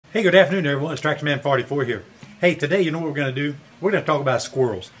Hey, good afternoon everyone, it's TractorMan44 here. Hey, today you know what we're going to do? We're going to talk about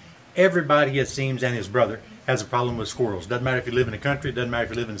squirrels. Everybody, it seems, and his brother has a problem with squirrels. Doesn't matter if you live in the country, doesn't matter if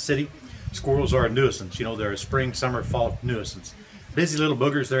you live in the city. Squirrels are a nuisance. You know, they're a spring, summer, fall nuisance. Busy little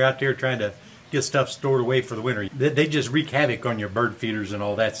boogers, they're out there trying to get stuff stored away for the winter. They just wreak havoc on your bird feeders and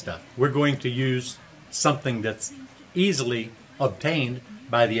all that stuff. We're going to use something that's easily obtained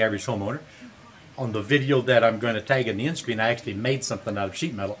by the average homeowner. On the video that I'm going to tag in the end screen, I actually made something out of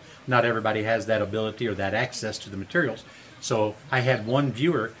sheet metal. Not everybody has that ability or that access to the materials. So I had one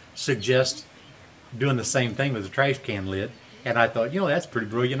viewer suggest doing the same thing with a trash can lid, and I thought, you know, that's a pretty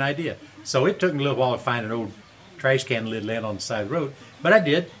brilliant idea. So it took me a little while to find an old trash can lid laying on the side of the road, but I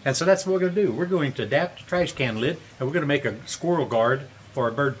did, and so that's what we're going to do. We're going to adapt the trash can lid, and we're going to make a squirrel guard for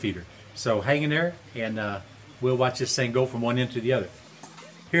a bird feeder. So hang in there, and we'll watch this thing go from one end to the other.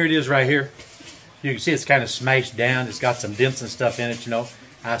 Here it is right here. You can see it's kind of smashed down. It's got some dents and stuff in it, you know.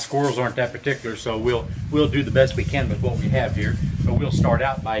 Squirrels aren't that particular, so we'll do the best we can with what we have here. But we'll start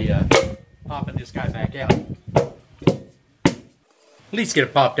out by popping this guy back out. At least get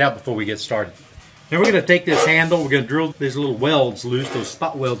it popped out before we get started. Now we're going to take this handle, we're going to drill these little welds loose, those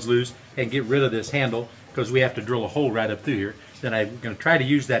spot welds loose, and get rid of this handle because we have to drill a hole right up through here. Then I'm going to try to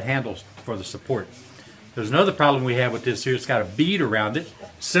use that handle for the support. There's another problem we have with this here. It's got a bead around it,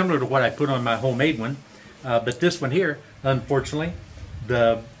 similar to what I put on my homemade one. But this one here, unfortunately,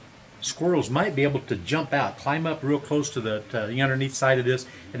 the squirrels might be able to jump out, climb up real close to the underneath side of this,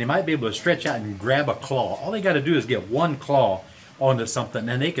 and they might be able to stretch out and grab a claw. All they got to do is get one claw onto something,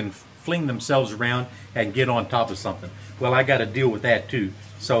 and they can fling themselves around and get on top of something. Well, I got to deal with that too,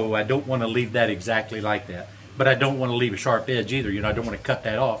 so I don't want to leave that exactly like that. But I don't want to leave a sharp edge either. You know, I don't want to cut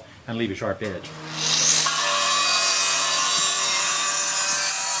that off and leave a sharp edge.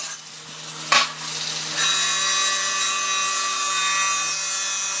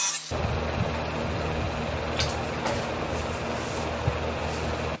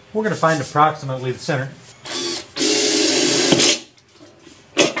 We're going to find approximately the center.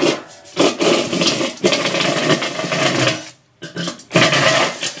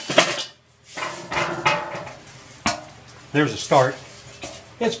 There's a start.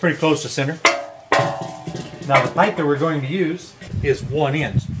 It's pretty close to center. Now the pipe that we're going to use is 1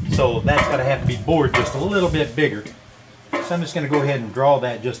 inch, so that's going to have to be bored just a little bit bigger. So I'm just going to go ahead and draw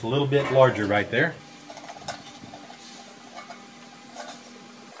that just a little bit larger right there.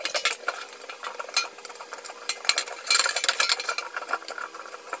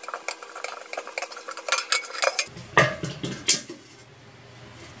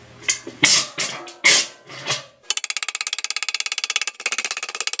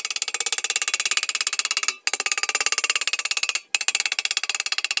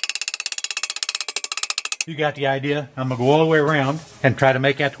 You got the idea. I'm going to go all the way around and try to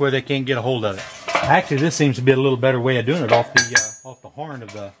make that to where they can't get a hold of it. Actually, this seems to be a little better way of doing it off the horn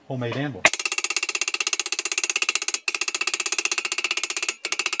of the homemade anvil.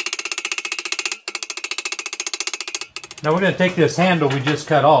 Now we're going to take this handle we just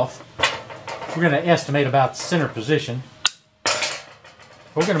cut off. We're going to estimate about center position.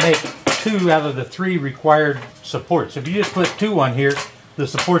 We're going to make 2 out of the 3 required supports. If you just put 2 on here, the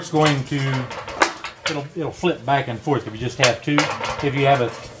support's going to it'll flip back and forth if you just have 2. If you have a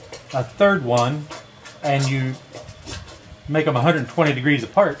third one and you make them 120 degrees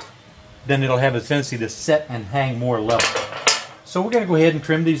apart, then it'll have a tendency to set and hang more level. So we're going to go ahead and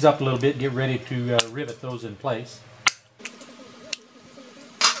trim these up a little bit, get ready to rivet those in place.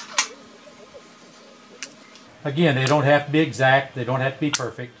 Again, they don't have to be exact, they don't have to be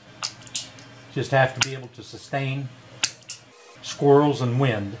perfect. Just have to be able to sustain squirrels and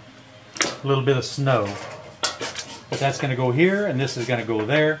wind. A little bit of snow. But that's going to go here, and this is going to go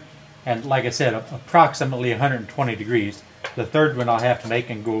there. And like I said, approximately 120 degrees. The third one I'll have to make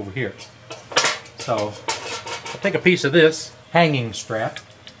and go over here. So I'll take a piece of this hanging strap,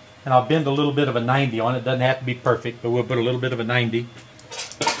 and I'll bend a little bit of a 90 on it. Doesn't have to be perfect, but we'll put a little bit of a 90.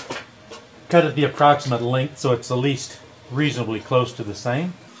 Cut it the approximate length so it's at least reasonably close to the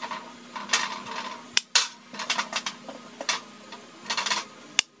same.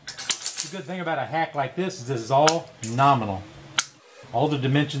 The good thing about a hack like this is all nominal. All the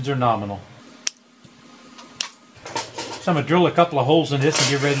dimensions are nominal. So I'm going to drill a couple of holes in this and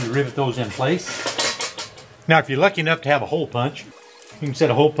get ready to rivet those in place. Now if you're lucky enough to have a hole punch, you can set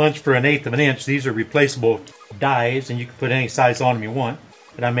a hole punch for 1/8 of an inch. These are replaceable dies and you can put any size on them you want.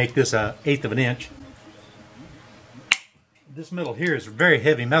 But I make this 1/8 of an inch. This metal here is very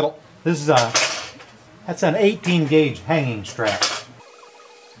heavy metal. This is that's an 18 gauge hanging strap.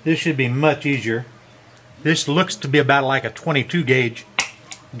 This should be much easier. This looks to be about like a 22 gauge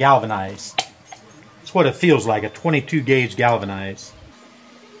galvanized. It's what it feels like, a 22 gauge galvanized.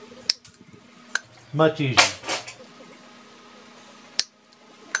 Much easier.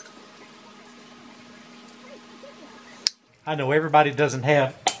 I know everybody doesn't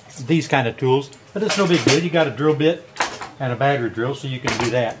have these kind of tools, but it's no big deal. You got a drill bit and a battery drill, so you can do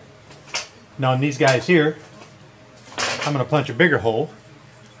that. Now in these guys here, I'm going to punch a bigger hole.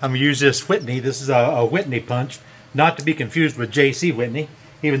 I'm going to use this Whitney. This is a Whitney punch, not to be confused with JC Whitney,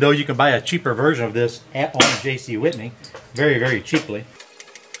 even though you can buy a cheaper version of this on JC Whitney, very, very cheaply.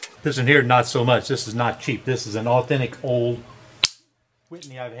 This one here, not so much. This is not cheap. This is an authentic old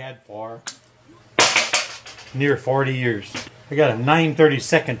Whitney I've had for near 40 years. I got a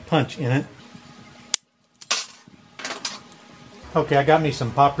 9/32 punch in it. Okay, I got me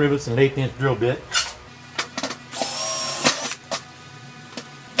some pop rivets and an 1/8 inch drill bit.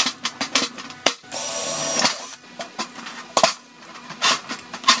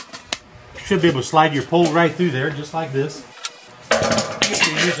 Should be able to slide your pole right through there, just like this.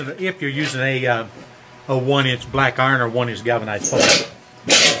 If you're using a 1 inch black iron or 1 inch galvanized pole.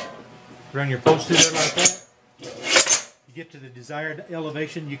 Run your post through there like that. You get to the desired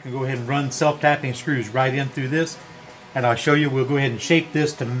elevation, you can go ahead and run self-tapping screws right in through this. And I'll show you, we'll go ahead and shape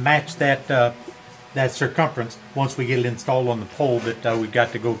this to match that that circumference once we get it installed on the pole that we've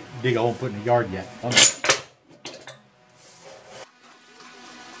got to go dig a hole and put in the yard yet.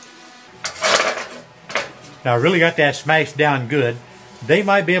 Now I really got that smashed down good. They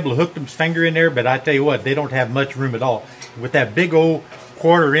might be able to hook them finger in there, but I tell you what, they don't have much room at all. With that big old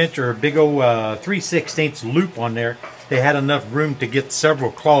 1/4 inch or big old 3/16 loop on there, they had enough room to get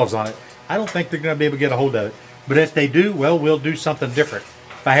several claws on it. I don't think they're going to be able to get a hold of it. But if they do, well, we'll do something different.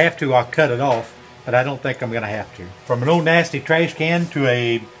 If I have to, I'll cut it off, but I don't think I'm going to have to. From an old nasty trash can to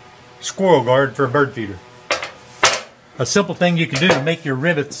a squirrel guard for a bird feeder. A simple thing you can do to make your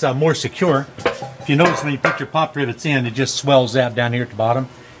rivets more secure. If you notice when you put your pop rivets in, it just swells out down here at the bottom,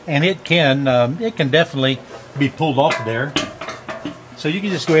 and it can definitely be pulled off of there. So you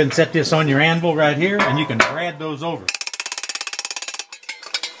can just go ahead and set this on your anvil right here, and you can brad those over.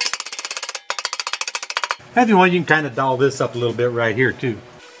 If you want, you can kind of doll this up a little bit right here too.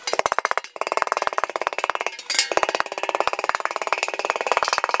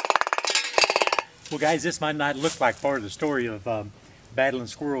 Well guys, this might not look like part of the story of battling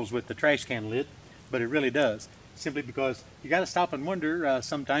squirrels with the trash can lid, but it really does. Simply because you got to stop and wonder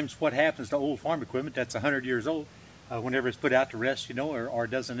sometimes what happens to old farm equipment that's 100 years old whenever it's put out to rest, you know, or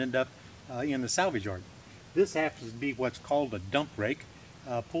doesn't end up in the salvage yard. This happens to be what's called a dump rake,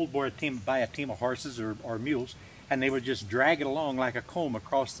 pulled by a team of horses or mules, and they would just drag it along like a comb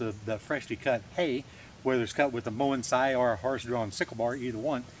across the freshly cut hay, whether it's cut with a mowing scythe or a horse-drawn sickle bar, either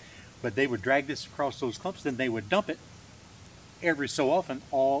one. But they would drag this across those clumps, then they would dump it every so often,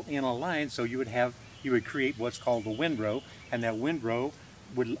 all in a line, so you would create what's called a windrow, and that windrow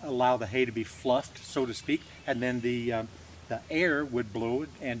would allow the hay to be fluffed, so to speak, and then the air would blow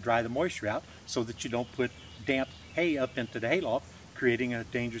and dry the moisture out so that you don't put damp hay up into the hayloft, creating a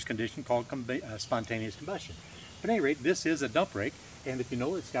dangerous condition called spontaneous combustion. But at any rate, this is a dump rake, and if you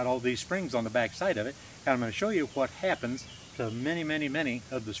know, it's got all these springs on the back side of it, and I'm going to show you what happens to many, many, many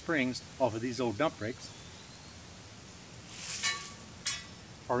of the springs off of these old dump rakes.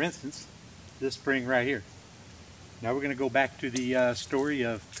 For instance, this spring right here. Now we're going to go back to the story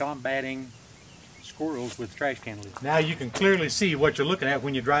of combating squirrels with trash can lids. Now you can clearly see what you're looking at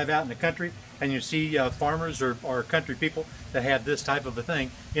when you drive out in the country and you see farmers or country people that have this type of a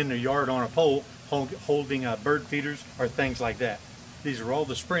thing in their yard on a pole holding bird feeders or things like that. These are all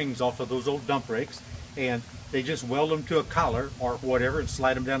the springs off of those old dump rakes, and they just weld them to a collar or whatever and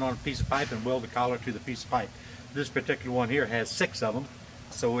slide them down on a piece of pipe and weld the collar to the piece of pipe. This particular one here has 6 of them.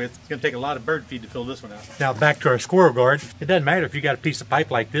 So it's going to take a lot of bird feed to fill this one out. Now back to our squirrel guard. It doesn't matter if you got a piece of pipe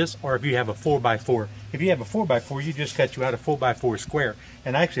like this or if you have a 4x4. If you have a 4x4, you just cut you out a 4x4 square.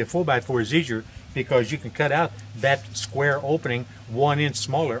 And actually a 4x4 is easier because you can cut out that square opening 1 inch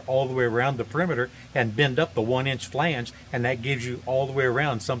smaller all the way around the perimeter and bend up the 1 inch flange, and that gives you all the way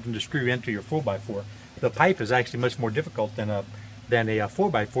around something to screw into your 4x4. The pipe is actually much more difficult than a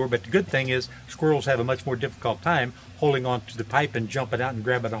 4x4, but the good thing is squirrels have a much more difficult time holding on to the pipe and jumping out and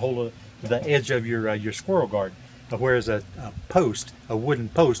grabbing a hold of the edge of your squirrel guard. Whereas a post, a wooden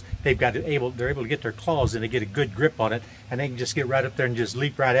post, they're able to get their claws in and get a good grip on it, and they can just get right up there and just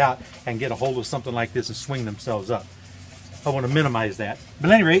leap right out and get a hold of something like this and swing themselves up. I want to minimize that.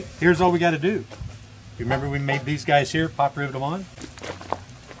 But at any rate, here's all we got to do. Remember we made these guys here, pop rivet them on.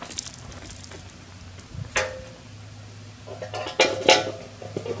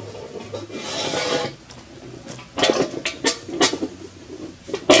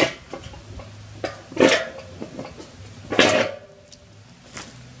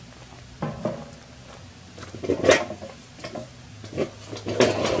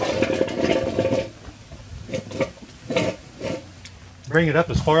 Bring it up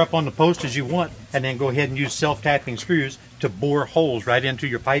as far up on the post as you want, and then go ahead and use self-tapping screws to bore holes right into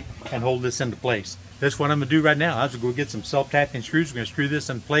your pipe and hold this into place. That's what I'm going to do right now. I'm going to go get some self-tapping screws. We're going to screw this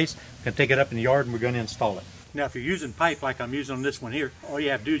in place. We're going to take it up in the yard and we're going to install it. Now, if you're using pipe like I'm using on this one here, all you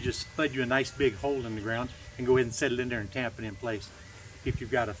have to do is just spud you a nice big hole in the ground and go ahead and set it in there and tamp it in place. If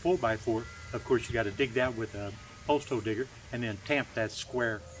you've got a 4x4, of course, you got to dig that with a post hole digger and then tamp that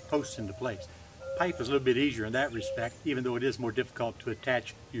square post into place. Pipe is a little bit easier in that respect, even though it is more difficult to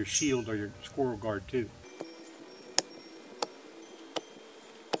attach your shield or your squirrel guard to.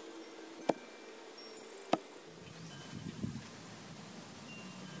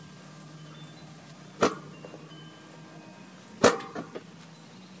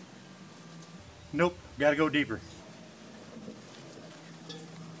 Nope, gotta go deeper.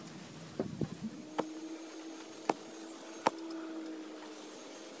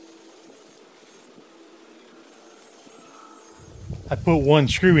 I put one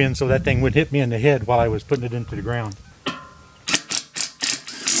screw in so that thing would hit me in the head while I was putting it into the ground.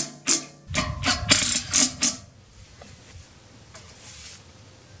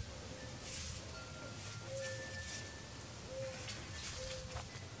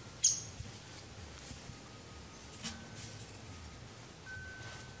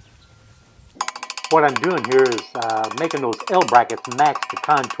 What I'm doing here is making those L brackets match the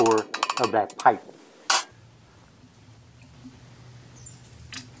contour of that pipe.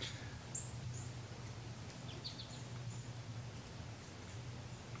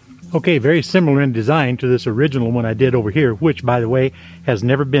 Okay, very similar in design to this original one I did over here, which, by the way, has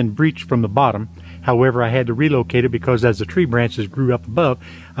never been breached from the bottom. However, I had to relocate it because as the tree branches grew up above,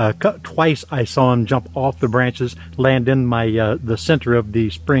 twice I saw them jump off the branches, land in my the center of the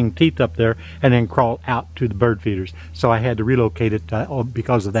spring teeth up there, and then crawl out to the bird feeders. So I had to relocate it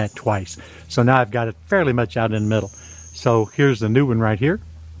because of that twice. So now I've got it fairly much out in the middle. So here's the new one right here.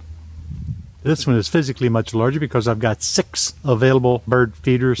 This one is physically much larger because I've got 6 available bird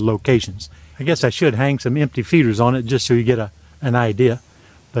feeders locations. I guess I should hang some empty feeders on it just so you get an idea.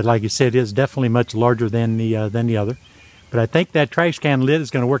 But like you said, it is definitely much larger than the other. But I think that trash can lid is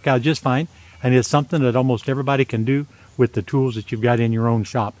going to work out just fine. And it's something that almost everybody can do with the tools that you've got in your own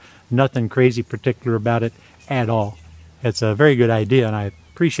shop. Nothing crazy particular about it at all. It's a very good idea, and I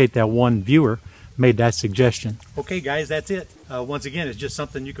appreciate that one viewer made that suggestion. Okay guys, that's it. Once again, it's just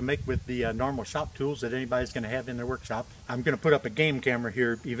something you can make with the normal shop tools that anybody's going to have in their workshop. I'm going to put up a game camera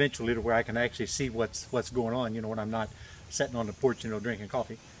here eventually to where I can actually see what's going on, you know, when I'm not sitting on the porch, you know, drinking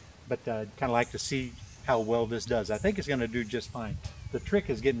coffee. But kind of like to see how well this does. I think it's going to do just fine. The trick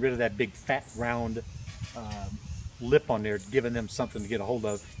is getting rid of that big fat round lip on there, giving them something to get a hold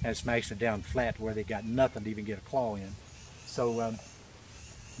of, and smashing it down flat where they got nothing to even get a claw in. So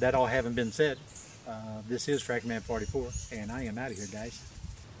that all having been said, this is Trackman 44, and I am out of here, guys.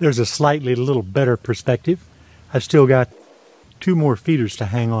 There's a slightly little better perspective. I've still got 2 more feeders to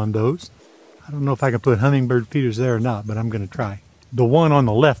hang on those. I don't know if I can put hummingbird feeders there or not, but I'm going to try. The one on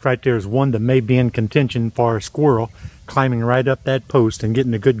the left right there is one that may be in contention for a squirrel climbing right up that post and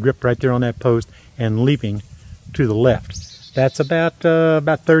getting a good grip right there on that post and leaping to the left. That's about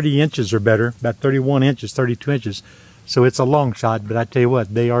 30 inches or better, about 31 inches, 32 inches. So it's a long shot, but I tell you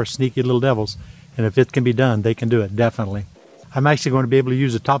what, they are sneaky little devils. And if it can be done, they can do it, definitely. I'm actually going to be able to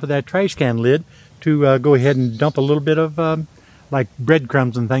use the top of that trash can lid to go ahead and dump a little bit of like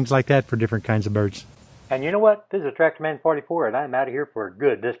breadcrumbs and things like that for different kinds of birds. And you know what? This is Trackman 44, and I'm out of here for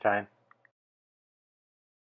good this time.